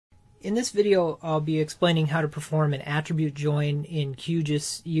In this video, I'll be explaining how to perform an attribute join in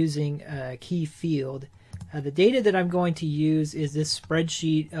QGIS using a key field. The data that I'm going to use is this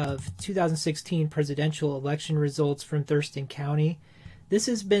spreadsheet of 2016 presidential election results from Thurston County. This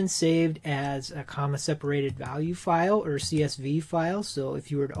has been saved as a comma-separated value file or CSV file, so if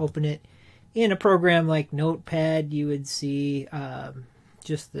you were to open it in a program like Notepad, you would see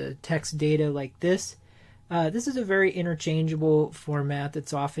just the text data like this. This is a very interchangeable format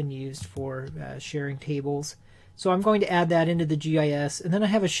that's often used for sharing tables. So I'm going to add that into the GIS, and then I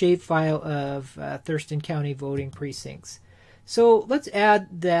have a shapefile of Thurston County voting precincts. So let's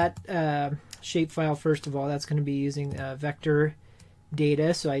add that shapefile first of all. That's going to be using vector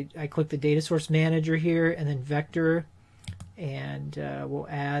data. So I click the data source manager here and then vector, and we'll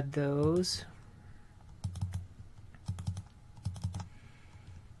add those.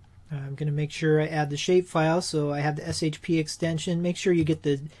 I'm going to make sure I add the shapefile, so I have the SHP extension. Make sure you get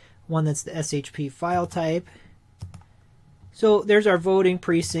the one that's the SHP file type. So there's our voting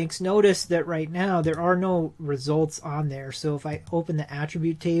precincts. Notice that right now there are no results on there. So if I open the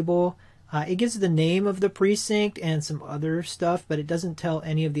attribute table, it gives the name of the precinct and some other stuff, but it doesn't tell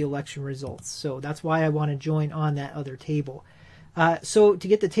any of the election results. So that's why I want to join on that other table. So to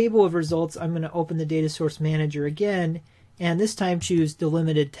get the table of results, I'm going to open the data source manager again, and this time choose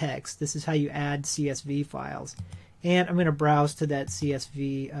delimited text. This is how you add CSV files. And I'm going to browse to that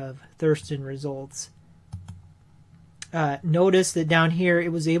CSV of Thurston results. Notice that down here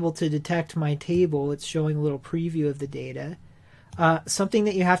it was able to detect my table. It's showing a little preview of the data. Something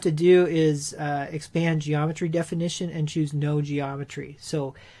that you have to do is expand geometry definition and choose no geometry.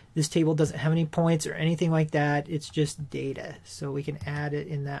 So this table doesn't have any points or anything like that. It's just data. So we can add it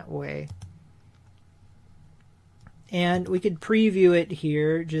in that way. And we could preview it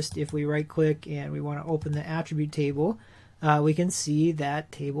here. Just if we right click and we want to open the attribute table, we can see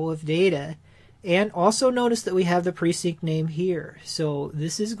that table of data. And also notice that we have the precinct name here. So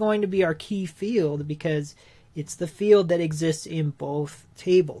this is going to be our key field because it's the field that exists in both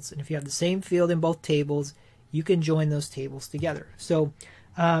tables. And if you have the same field in both tables, you can join those tables together. So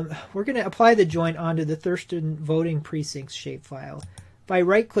we're going to apply the join onto the Thurston voting precincts shapefile by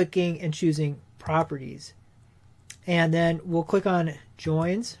right clicking and choosing properties. And then we'll click on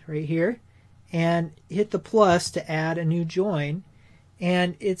joins right here and hit the plus to add a new join.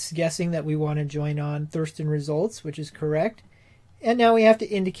 And it's guessing that we want to join on Thurston results, which is correct. And now we have to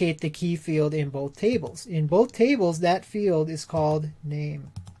indicate the key field in both tables. In both tables, that field is called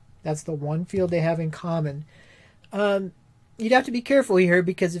name. That's the one field they have in common. You'd have to be careful here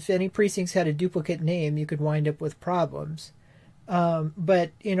because if any precincts had a duplicate name, you could wind up with problems.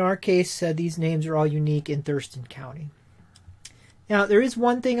 But in our case, these names are all unique in Thurston County. Now, there is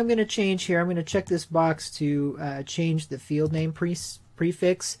one thing I'm going to change here. I'm going to check this box to change the field name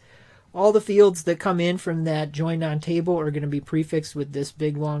prefix. All the fields that come in from that joined on table are going to be prefixed with this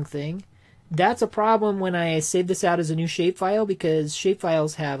big long thing. That's a problem when I save this out as a new shapefile because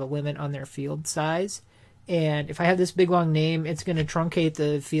shapefiles have a limit on their field size. And if I have this big long name, it's going to truncate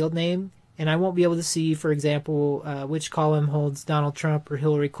the field name. And I won't be able to see, for example, which column holds Donald Trump or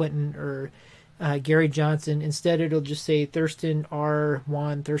Hillary Clinton or Gary Johnson. Instead, it'll just say Thurston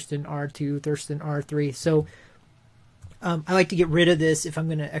R1, Thurston R2, Thurston R3. So I like to get rid of this if I'm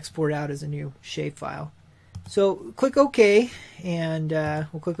going to export out as a new shapefile. So click OK, and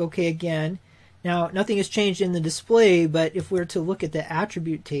we'll click OK again. Now, nothing has changed in the display, but if we're to look at the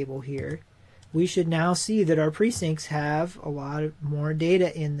attribute table here, we should now see that our precincts have a lot more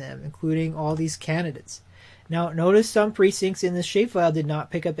data in them, including all these candidates. Now, notice some precincts in this shapefile did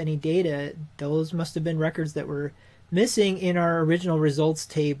not pick up any data. Those must have been records that were missing in our original results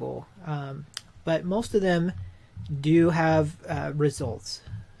table. But most of them do have results.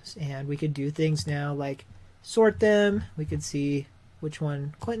 And we could do things now like sort them. We could see which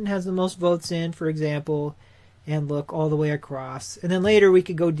one Clinton has the most votes in, for example, and look all the way across. And then later we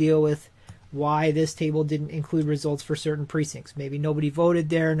could go deal with why this table didn't include results for certain precincts. Maybe nobody voted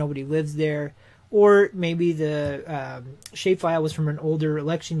there, nobody lives there, or maybe the shapefile was from an older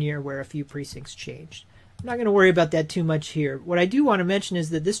election year where a few precincts changed. I'm not going to worry about that too much here. What I do want to mention is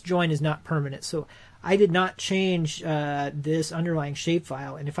that this join is not permanent, so I did not change this underlying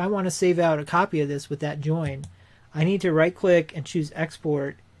shapefile, and if I want to save out a copy of this with that join, I need to right click and choose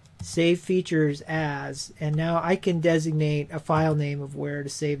export, save features as, and now I can designate a file name of where to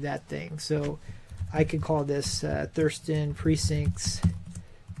save that thing. So I could call this Thurston Precincts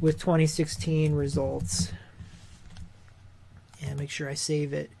with 2016 results and make sure I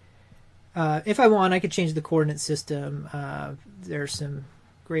save it. If I want, I could change the coordinate system. There's some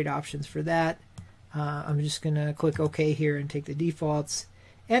great options for that. I'm just going to click OK here and take the defaults.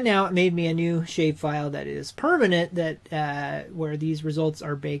 And now it made me a new shapefile that is permanent, that where these results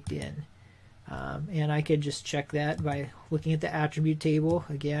are baked in. And I could just check that by looking at the attribute table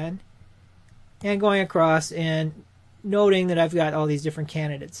again and going across and noting that I've got all these different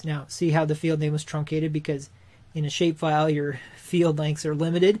candidates. Now, see how the field name was truncated, because in a shapefile your field lengths are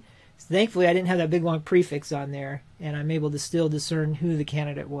limited. So thankfully I didn't have that big long prefix on there, and I'm able to still discern who the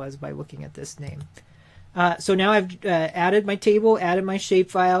candidate was by looking at this name. So now I've added my table, added my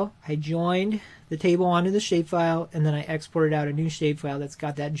shapefile, I joined the table onto the shapefile, and then I exported out a new shapefile that's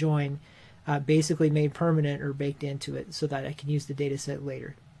got that join basically made permanent or baked into it so that I can use the data set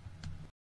later.